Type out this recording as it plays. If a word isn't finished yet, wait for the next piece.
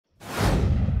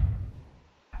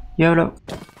YOLO.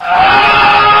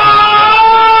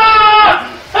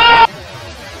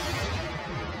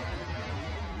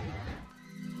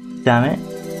 Damn it.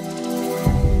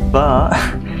 But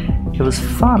it was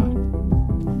fun.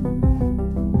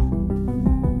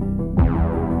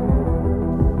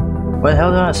 Where the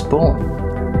hell did I spawn?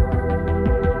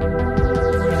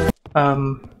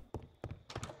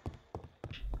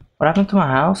 What happened to my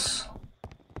house?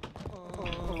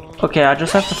 Okay, I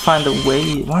just have to find a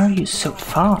way. Why are you so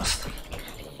fast?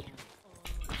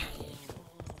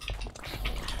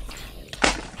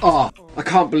 Oh, I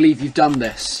can't believe you've done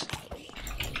this.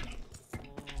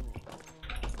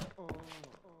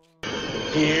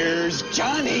 Here's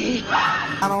Johnny.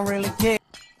 I don't really care.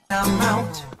 I'm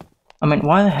out. I mean,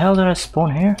 why the hell did I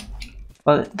spawn here?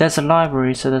 Well, there's a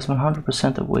library, so there's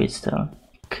 100% of waystone.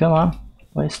 Come on,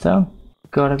 waystone.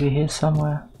 Gotta be here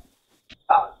somewhere.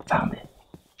 Oh, found it.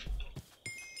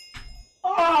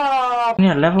 Oh!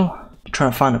 Need a level?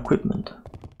 Trying to find equipment.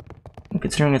 And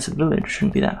considering it's a village, it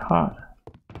shouldn't be that hard.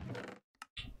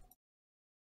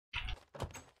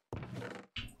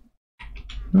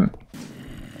 Nope,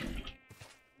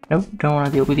 don't want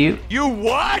to deal with you. You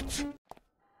what?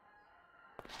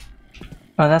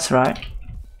 Oh, that's right.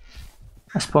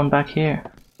 I spawned back here.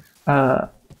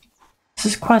 This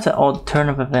is quite an odd turn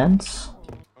of events.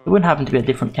 It wouldn't happen to be a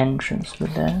different entrance,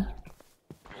 would there?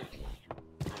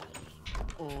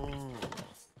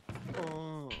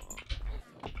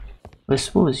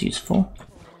 Whistle is useful.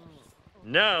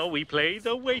 Now we play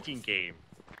the waiting game.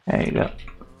 There you go.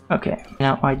 Okay,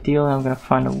 now ideally I'm gonna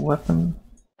find a weapon.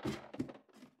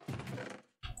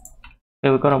 Okay,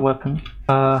 we got a weapon.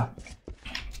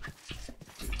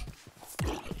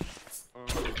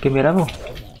 Give me a level.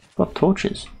 Got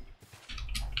torches.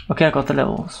 Okay, I got the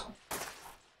levels.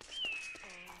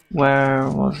 Where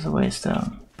was the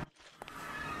waystone?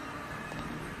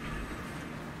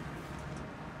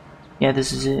 Yeah,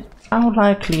 this is it. How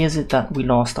likely is it that we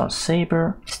lost our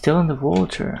saber? Still in the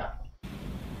water.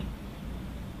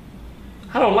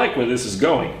 I don't like where this is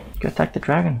going. Go attack the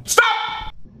dragon.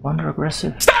 Stop! Wander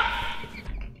aggressive. Stop!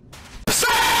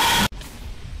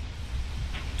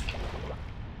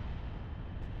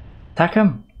 Attack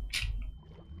him.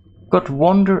 Got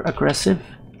wander aggressive.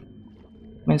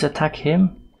 Means attack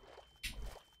him.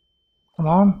 Come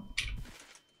on.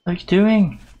 What are you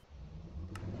doing?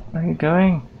 Where are you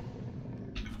going?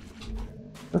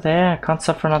 Go there. Can't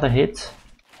suffer another hit.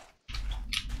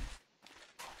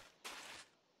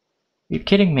 Are you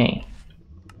kidding me?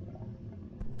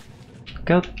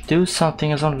 Go do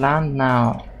something. It's on land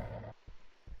now.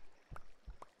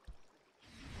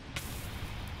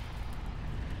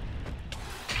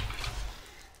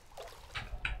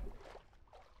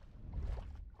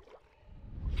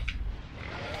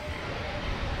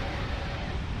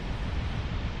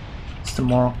 What's the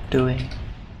Morock doing?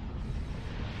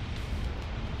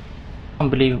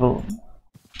 Unbelievable.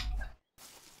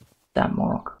 Damn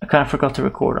Morock. I kind of forgot to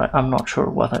record. I'm not sure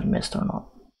what I missed or not.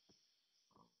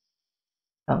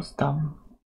 That was dumb.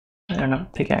 I don't have a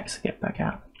pickaxe to get back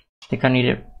out. I think I need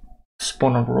to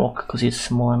spawn a rock because he's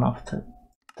small enough to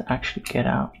actually get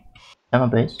out. Is that my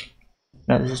base?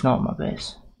 No, this is not my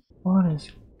base. What is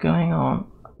going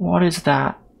on? What is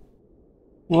that?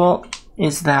 What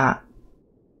is that?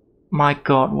 My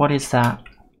god, what is that?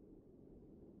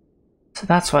 So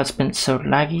that's why it's been so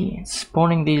laggy. It's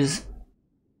spawning these.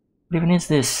 What even is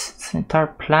this? It's an entire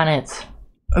planet.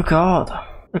 Oh god,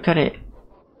 look at it.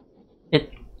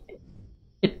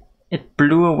 It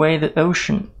blew away the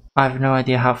ocean. I have no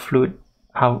idea how fluid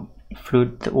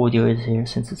the audio is here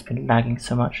since it's been lagging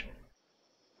so much.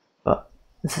 But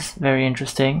this is very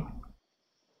interesting.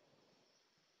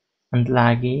 And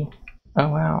laggy. Oh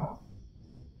wow.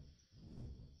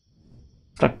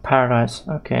 It's like paradise,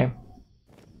 okay.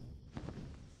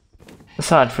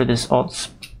 Aside for this odd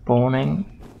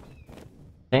spawning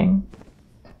thing.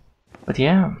 But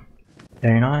yeah,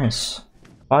 very nice.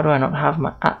 Why do I not have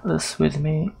my atlas with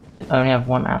me? I only have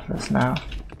one atlas now.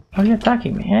 Why are you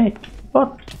attacking me? Hey,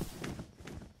 what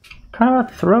kind of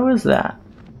a throw is that?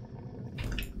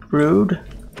 Rude.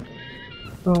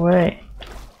 Go away.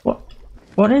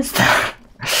 What is that?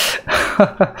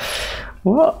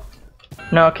 What?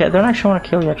 No, okay, I don't actually want to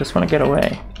kill you, I just want to get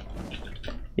away.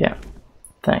 Yeah,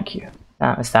 thank you.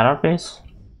 Is that our base?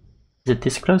 Is it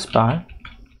this close by?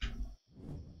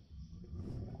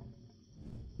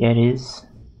 Yeah, it is.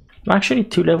 I'm actually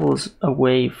 2 levels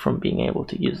away from being able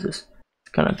to use this.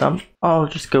 It's kind of dumb. I'll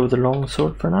just go with the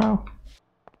longsword for now.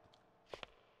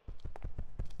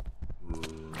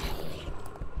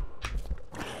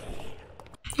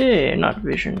 Yeah, night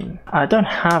vision. I don't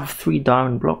have 3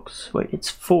 diamond blocks. Wait, it's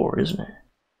 4, isn't it?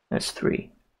 That's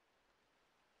 3.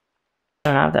 I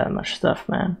don't have that much stuff,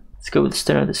 man. Let's go with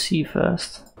Stone of the Sea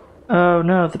first. Oh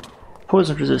no, the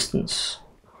poison resistance.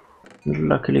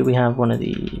 Luckily we have one of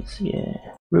these, yeah.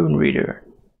 Rune Reader.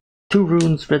 2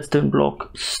 runes, redstone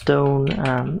block, stone,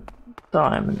 and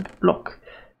diamond block.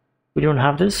 We don't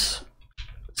have this,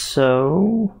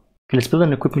 so okay, let's build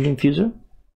an equipment infuser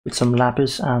with some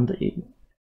lapis and a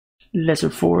lesser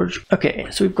forge. Okay,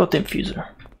 so we've got the infuser.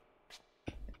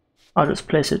 I'll just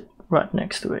place it right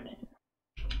next to it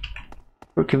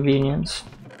for convenience.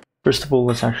 First of all,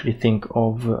 let's actually think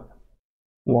of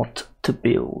what to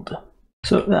build.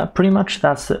 So pretty much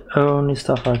that's the only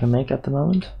stuff I can make at the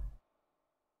moment.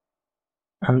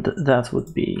 And that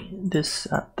would be this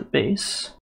at the base.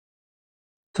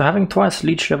 So having twice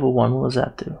leech level 1, what does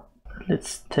that do?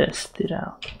 Let's test it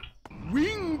out.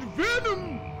 Winged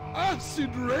venom!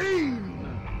 Acid rain!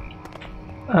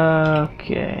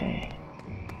 Okay.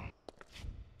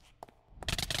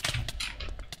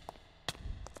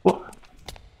 What?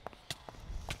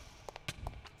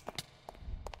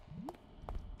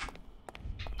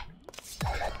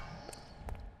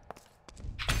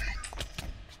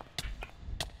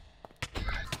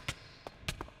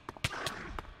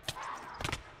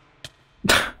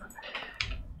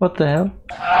 What the hell?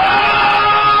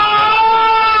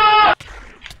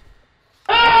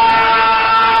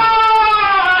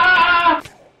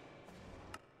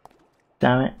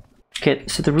 Damn it. Okay,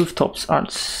 so the rooftops aren't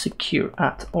secure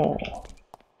at all.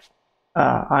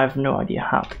 I have no idea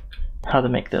how to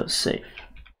make those safe.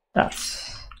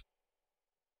 That's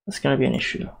gonna be an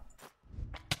issue.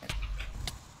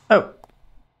 Oh!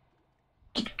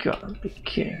 You gotta be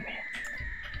kidding me.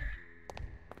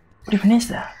 What even is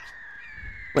that?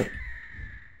 Wait,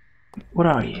 what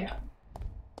are you?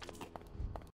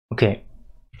 Okay,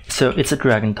 so it's a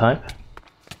dragon type.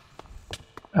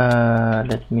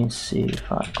 Let me see if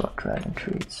I've got dragon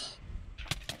treats.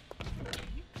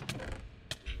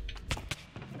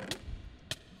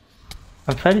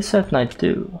 I'm fairly certain I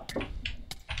do.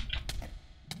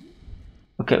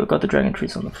 Okay, we got the dragon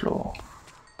treats on the floor.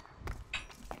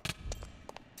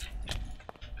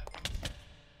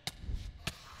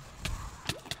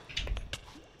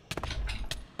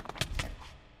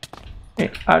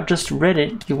 I just read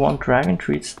it. You want dragon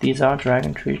treats? These are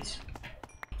dragon treats.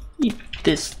 Eat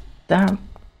this. Damn.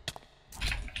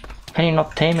 Can you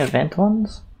not tame event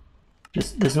ones?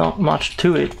 There's not much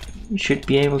to it. You should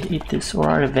be able to eat this, or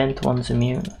are event ones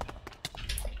immune?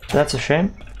 That's a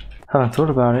shame. Haven't thought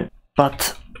about it.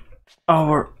 But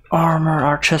our armor,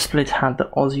 our chestplate had the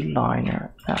Aussie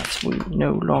liner that we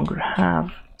no longer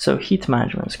have. So heat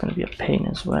management is going to be a pain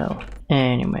as well.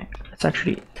 Anyway, let's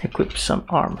actually equip some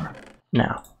armor.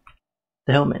 Now,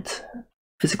 the helmet,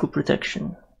 physical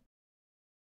protection.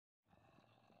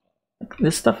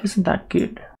 This stuff isn't that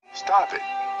good. Stop it.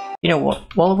 You know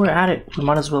what, while we're at it, we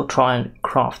might as well try and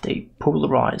craft a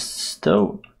polarized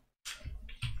stone.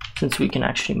 Since we can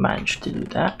actually manage to do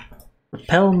that.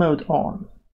 Repel mode on.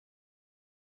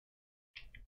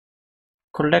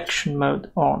 Collection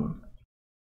mode on.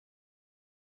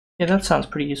 Yeah, that sounds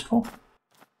pretty useful.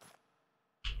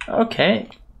 Okay.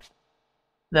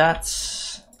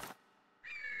 That's...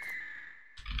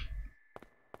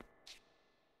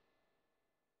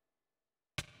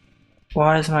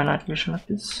 Why is my night vision like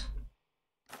this?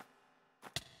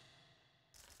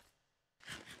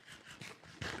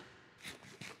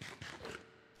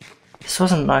 This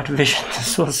wasn't night vision,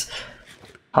 this was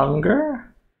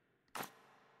hunger?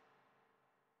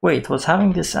 Wait, was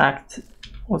having this act...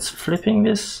 was flipping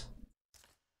this?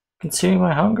 Consuming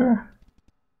my hunger?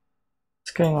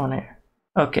 What's going on here?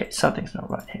 Okay, something's not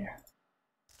right here.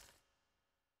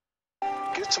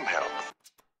 Get some help.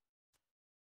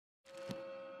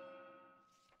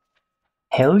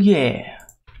 Hell yeah!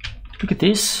 Look at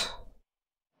this!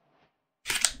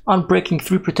 Unbreaking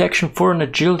 3 protection 4 and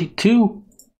agility 2!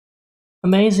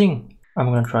 Amazing! I'm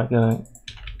gonna try going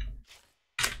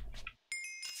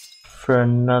for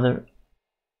another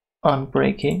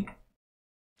unbreaking.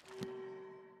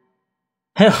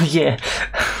 Hell yeah!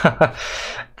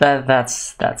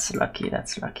 That's lucky,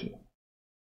 that's lucky.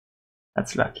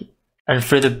 That's lucky. And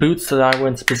for the boots that I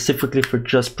went specifically for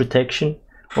just protection,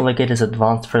 all I get is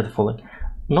advanced feather falling.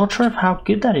 Not sure of how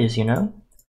good that is, you know?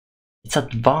 It's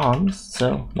advanced,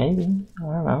 so maybe, I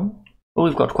don't know. But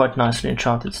we've got quite nicely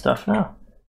enchanted stuff now.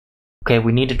 Okay,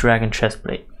 we need a dragon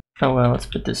chestplate. Oh well, let's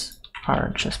put this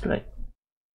iron chestplate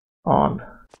on.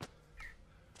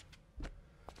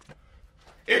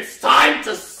 It's time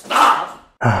to stop!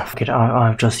 Forget it,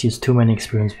 I've just used too many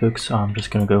experience books, so I'm just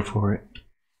gonna go for it.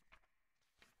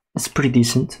 It's pretty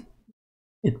decent.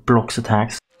 It blocks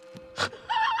attacks.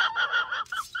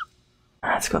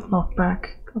 It's got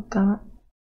knockback, god damn it.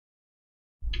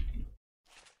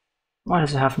 Why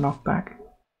does it have knockback?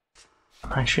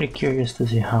 I'm actually curious to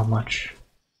see how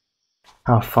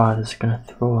far this is gonna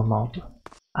throw a mob.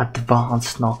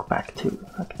 Advanced Knockback II.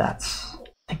 Like I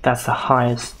think that's the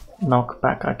highest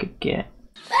knockback I could get.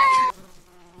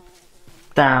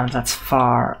 Damn, that's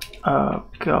far. Oh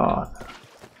god.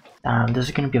 Damn, this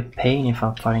is gonna be a pain if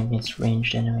I'm fighting against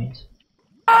ranged enemies.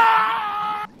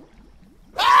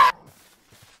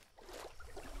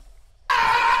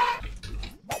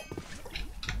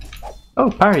 Oh,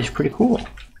 parry's pretty cool.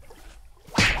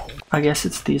 I guess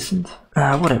it's decent.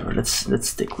 Whatever, let's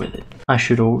stick with it. I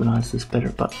should organize this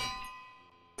better, but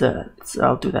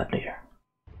I'll do that later.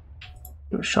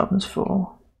 Your sharpness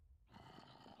 4.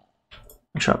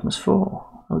 Sharpness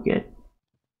 4. Okay.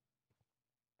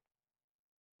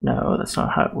 No, that's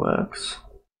not how it works.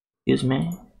 Excuse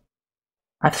me.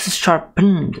 Ah, this is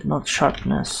sharpened, not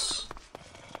sharpness.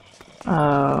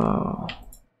 Oh.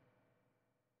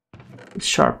 It's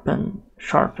sharpen,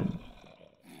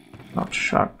 not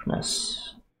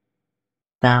sharpness.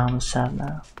 Damn, I'm sad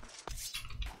now.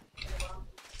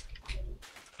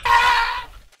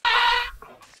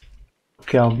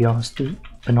 Okay, I'll be honest, the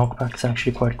knockback is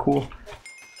actually quite cool.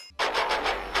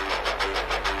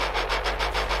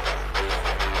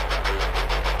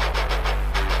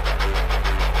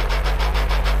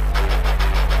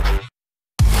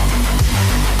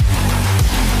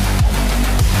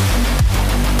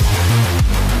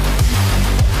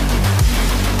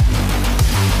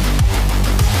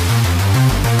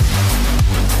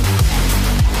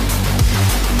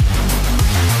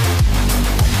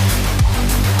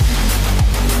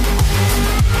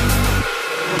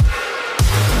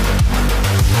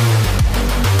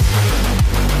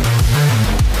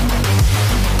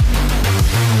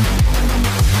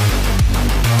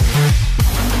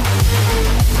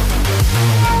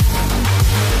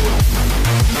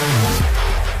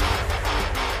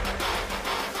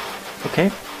 Okay,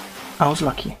 I was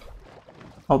lucky.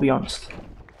 I'll be honest.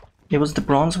 It was the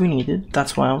bronze we needed,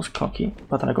 that's why I was cocky,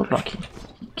 but I got lucky.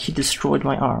 He destroyed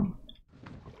my arm.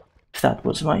 If that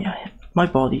was my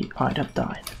body, I'd have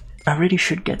died. I really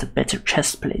should get a better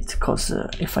chestplate, cause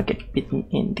if I get bitten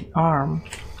in the arm,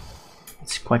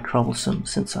 it's quite troublesome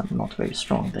since I'm not very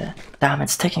strong there. Damn,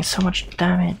 it's taking so much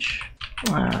damage.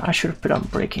 I should have put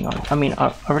unbreaking on it. I mean,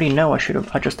 I already know I should have,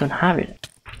 I just don't have it.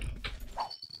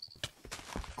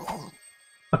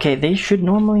 Okay, they should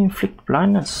normally inflict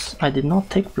blindness. I did not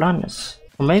take blindness.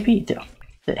 Or maybe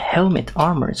the helmet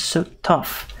armor is so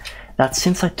tough that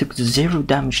since I took 0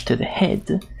 damage to the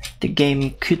head, the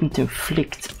game couldn't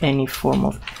inflict any form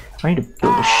of... I need to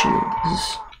build a shield.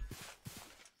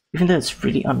 Even though it's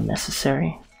really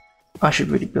unnecessary, I should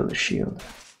really build a shield.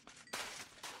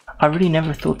 I really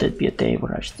never thought there'd be a day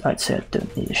where I'd say I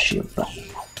don't need a shield, but...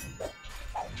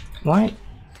 Why?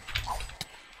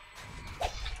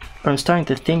 But I'm starting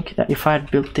to think that if I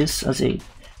had built this as a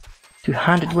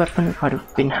two-handed weapon, I'd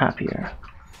have been happier.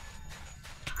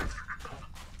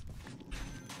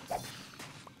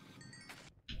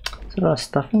 There's a lot of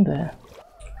stuff in there.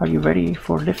 Are you ready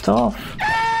for liftoff?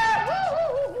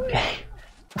 Okay.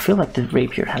 I feel like the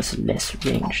rapier has less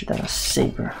range than a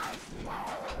saber.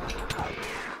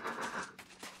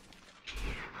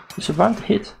 You survived the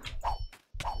hit.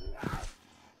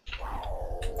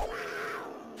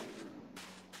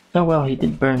 Oh well, he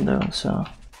did burn though, so...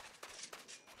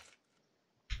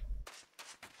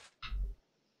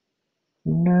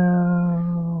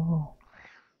 No,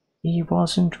 he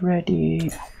wasn't ready.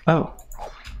 Oh.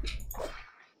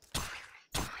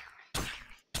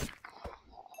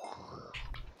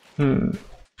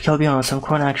 I'll be honest, I'm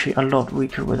quite actually a lot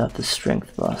weaker without the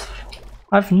strength buff.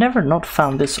 I've never not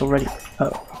found this already.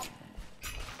 Oh.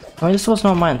 I mean, this was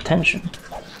not my intention.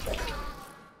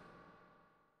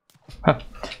 Huh.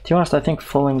 To be honest, I think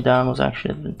falling down was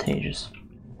actually advantageous.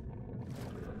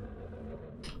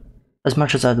 As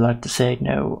much as I'd like to say,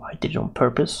 no, I did it on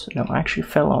purpose. No, I actually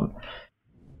fell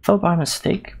by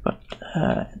mistake, but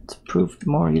it proved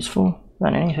more useful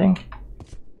than anything.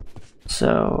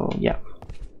 So, yeah.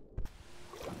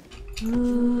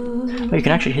 But you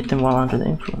can actually hit them while under the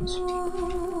influence.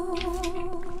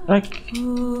 Like...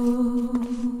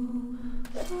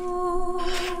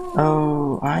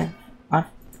 Oh, I've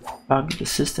bugged the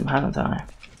system, haven't I?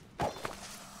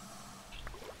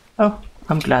 Oh,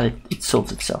 I'm glad it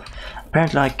solves itself.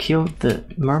 Apparently I killed the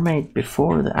mermaid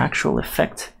before the actual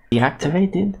effect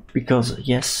deactivated, because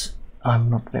yes, I'm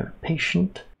not very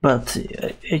patient, but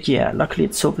yeah, luckily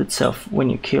it solved itself when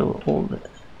you kill all the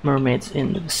mermaids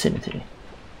in the vicinity.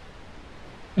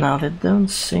 Now there don't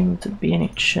seem to be any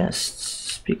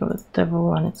chests. Speak of the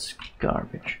devil and it's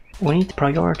garbage. we need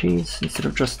priorities instead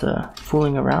of just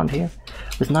fooling around here.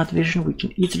 With night vision we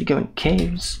can easily go in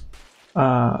caves,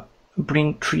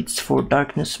 bring treats for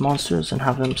darkness monsters and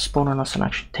have them spawn on us and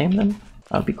actually tame them.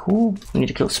 That'd be cool. We need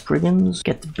to kill Spriggans,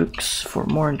 get the books for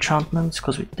more enchantments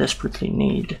because we desperately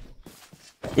need.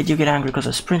 Did you get angry because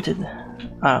I sprinted?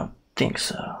 I don't think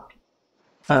so.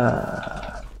 Bam!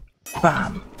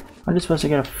 I'm just supposed to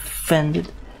get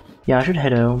offended. Yeah, I should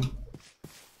head home.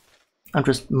 I'm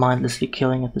just mindlessly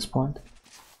killing at this point.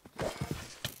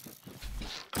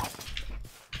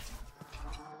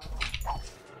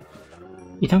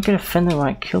 You don't get offended when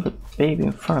I kill the baby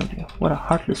in front of you. What a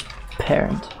heartless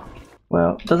parent.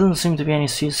 Well, there doesn't seem to be any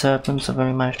sea serpents. I've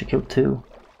only managed to kill 2.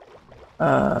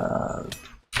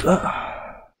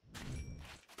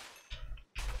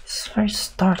 It's very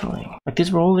startling. Like,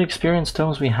 these were all the experience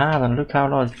tomes we had, and look how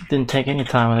long it didn't take any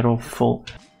time and they're all full.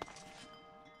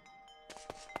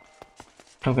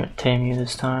 I'm gonna tame you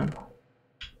this time.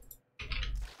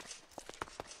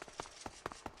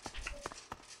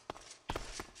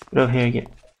 Get over here, you get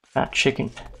fat chicken.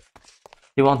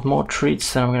 If you want more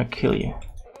treats, then I'm gonna kill you.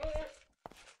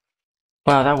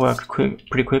 Wow, that worked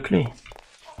pretty quickly.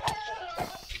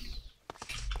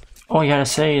 All you gotta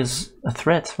say is a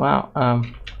threat. Wow,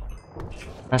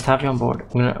 nice to have you on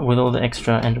board. With all the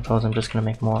extra ender pearls, I'm just gonna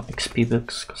make more XP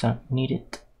books because I need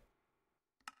it.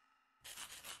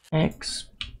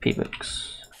 XP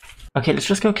books. Okay, let's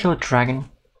just go kill a dragon.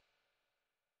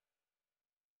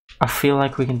 I feel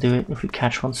like we can do it if we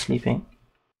catch one sleeping.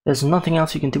 There's nothing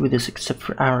else you can do with this except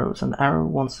for arrows, and the arrow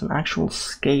wants an actual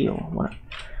scale. What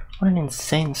an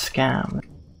insane scam.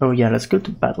 Oh yeah, let's go to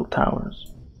battle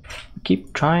towers. I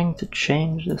keep trying to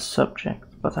change the subject,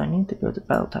 but I need to go to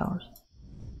battle towers.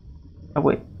 Oh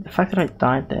wait, the fact that I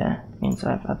died there means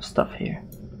I have stuff here.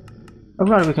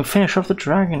 Alright, we can finish off the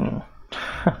dragon.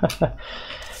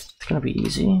 It's gonna be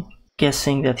easy.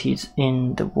 Guessing that he's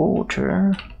in the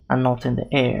water and not in the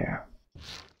air.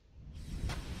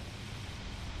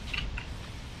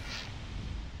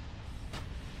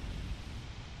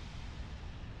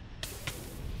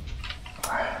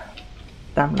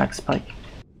 Damn lag spike.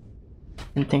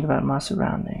 Didn't think about my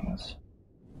surroundings.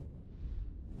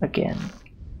 Again.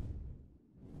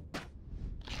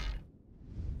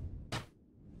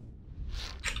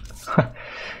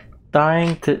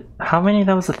 Dying to... How many?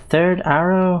 That was the 3rd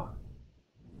arrow?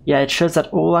 Yeah, it shows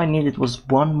that all I needed was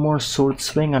one more sword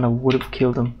swing and I would have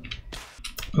killed him.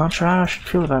 Not sure how I should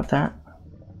feel about that.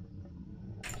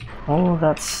 Oh,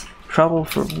 that's trouble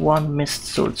for one missed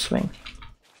sword swing.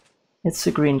 It's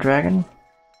a green dragon.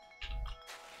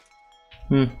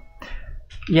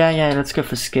 Yeah, let's go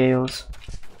for scales.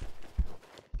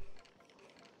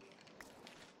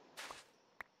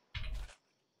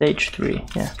 Stage 3,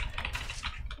 yeah.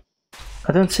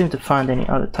 I don't seem to find any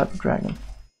other type of dragon.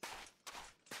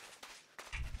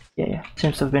 Yeah,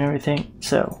 seems to have been everything.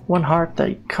 So, 1 heart that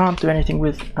you can't do anything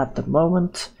with at the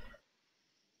moment.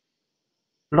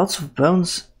 Lots of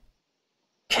bones.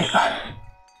 Okay,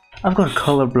 I've gone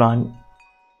colorblind.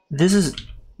 This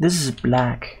is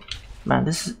black. Man,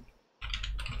 this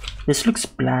looks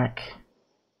black.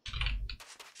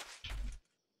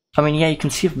 I mean, yeah, you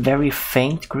can see a very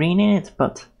faint green in it,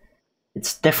 but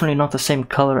it's definitely not the same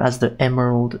color as the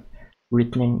emerald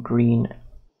written in green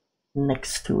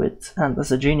next to it. And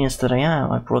as a genius that I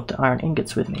am, I brought the iron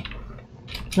ingots with me.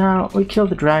 Now, we killed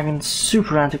the dragon,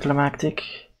 super anticlimactic.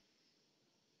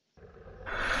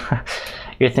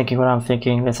 You're thinking what I'm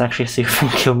thinking. Let's actually see if we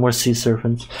can kill more sea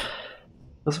serpents.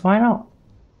 Because why not?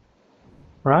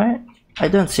 Right? I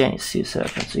don't see any sea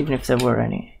serpents, even if there were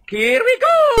any. Here we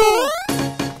go!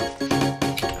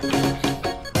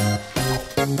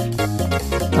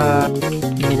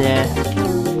 Give me there.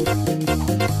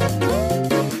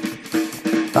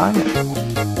 Diamond.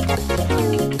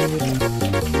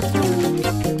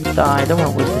 Die, I don't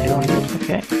want to waste the hit on this,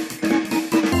 okay.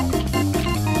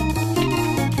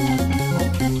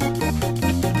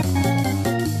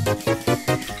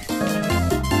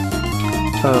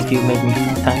 Oh, you made me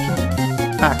thank you.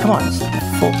 Ah, come on, it's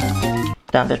full.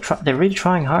 Damn, they're really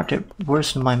trying hard to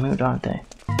worsen my mood, aren't they?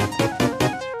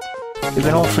 You've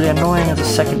been awfully annoying as a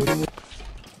second.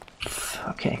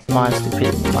 Okay, my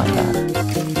stupidity, my bad.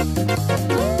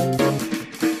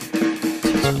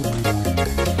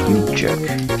 You jerk.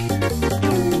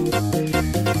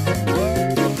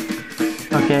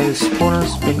 Okay, the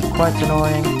spawner's been quite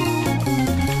annoying.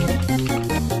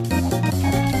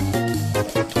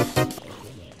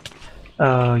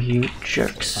 Oh, you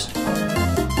jerks.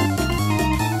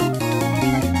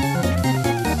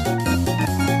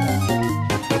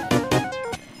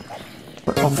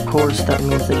 But of course that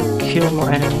means that you kill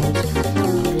more enemies.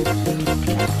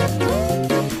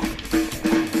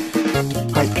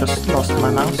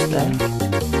 find my mouse there.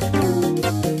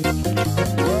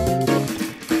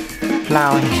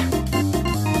 Plowing.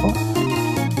 Oh.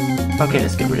 Okay,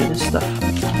 let's get rid of this stuff.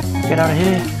 Get out of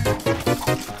here.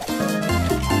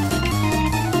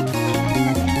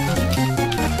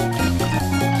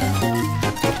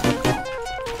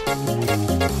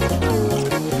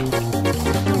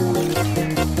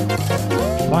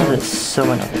 Why is there so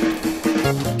many of it?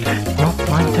 Not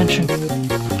my intention.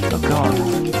 Oh god.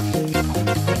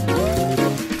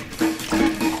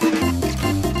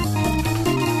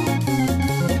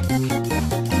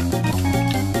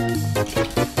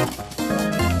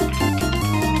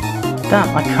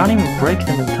 Damn, I can't even break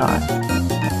them in time.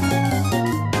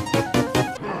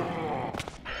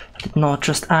 I did not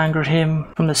just anger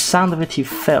him. From the sound of it, he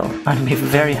fell. I'd be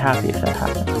very happy if that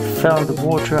happened. He fell in the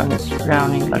water and is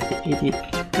drowning like the idiot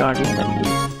guardian that he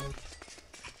is.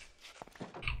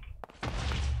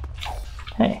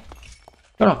 Hey,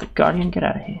 you're not the guardian, get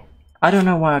out of here. I don't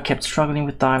know why I kept struggling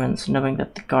with diamonds, knowing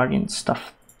that the guardian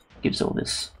stuff gives all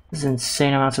this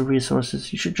insane amounts of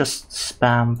resources. You should just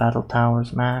spam battle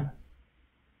towers, man.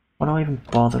 Why do I even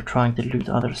bother trying to loot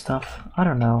other stuff? I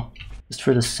don't know. Just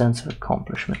for the sense of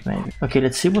accomplishment, maybe. Okay,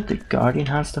 let's see what the guardian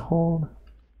has to hold.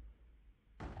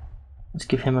 Let's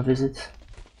give him a visit.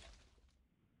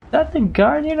 Is that the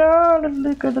guardian? Oh,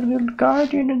 look at the little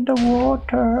guardian in the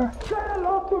water. Say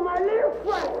hello to my little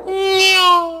friend.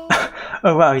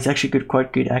 Oh wow, he's actually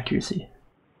quite good accuracy.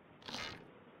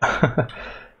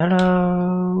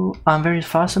 Hello. I'm very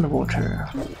fast in the water.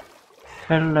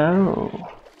 Hello.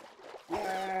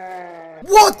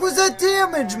 What was that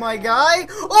damage, my guy?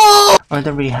 Oh! I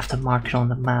don't really have to mark it on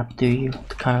the map, do you?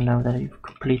 To kind of know that you've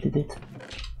completed it.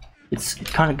 It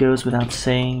kind of goes without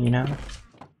saying, you know?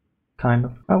 Kind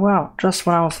of. Oh wow, just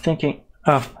when I was thinking...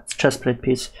 Oh, it's a chestplate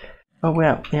piece. Oh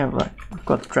wow, yeah right, we've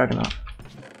got the dragon up.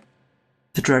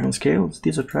 The dragon scales,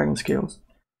 these are dragon scales.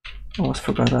 Almost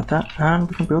forgot about that. And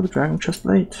we can build a dragon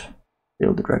chestplate.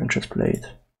 Build the dragon chestplate.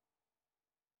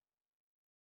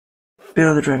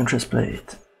 Build the dragon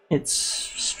chestplate. It's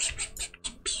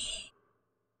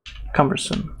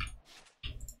cumbersome.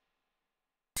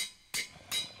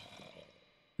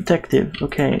 Protective,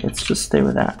 okay, let's just stay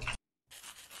with that.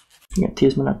 You can't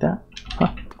tease me like that.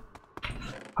 Huh?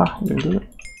 Huh, you gonna do it?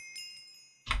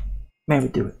 Maybe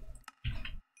do it.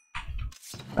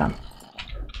 Bam.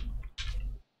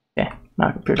 Okay, now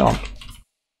I can put it on.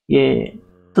 Yeah,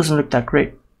 doesn't look that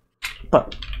great,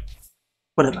 but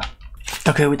whatever.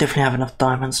 Okay, we definitely have enough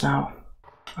diamonds now.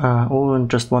 All in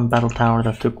just one battle tower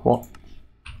that took what?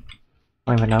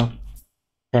 I don't even know.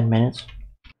 10 minutes.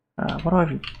 What do I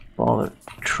even bother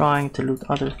trying to loot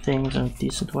other things in a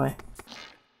decent way?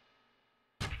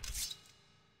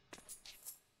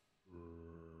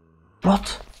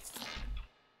 What?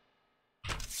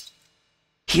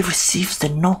 He receives the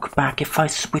knockback if I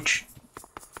switch.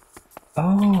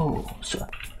 Oh, so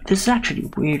this is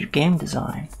actually weird game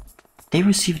design. They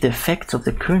receive the effects of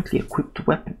the currently equipped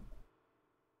weapon.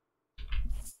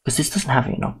 Because this doesn't have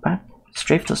any knockback.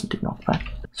 Strafe doesn't do knockback.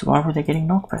 So why were they getting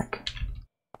knockback?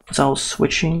 Because I was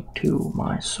switching to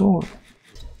my sword.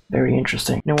 Very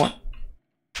interesting. You know what?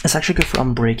 Let's actually go for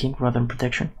unbreaking rather than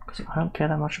protection. Because I don't care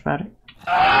that much about it.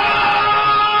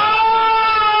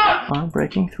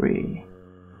 Unbreaking 3.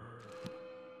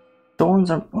 Thorns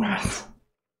are...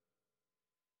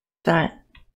 Damn.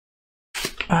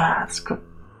 It's got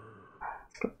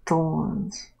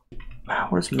thorns.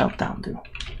 What does meltdown do?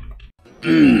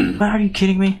 Are you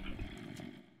kidding me?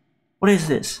 What is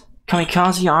this?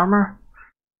 Kamikaze armor?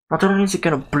 Not only is it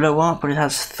gonna blow up, but it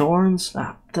has thorns.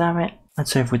 Ah, damn it!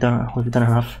 Let's see if we've done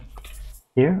enough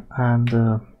here.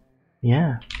 And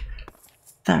yeah,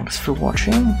 thanks for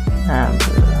watching, and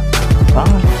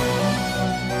bye.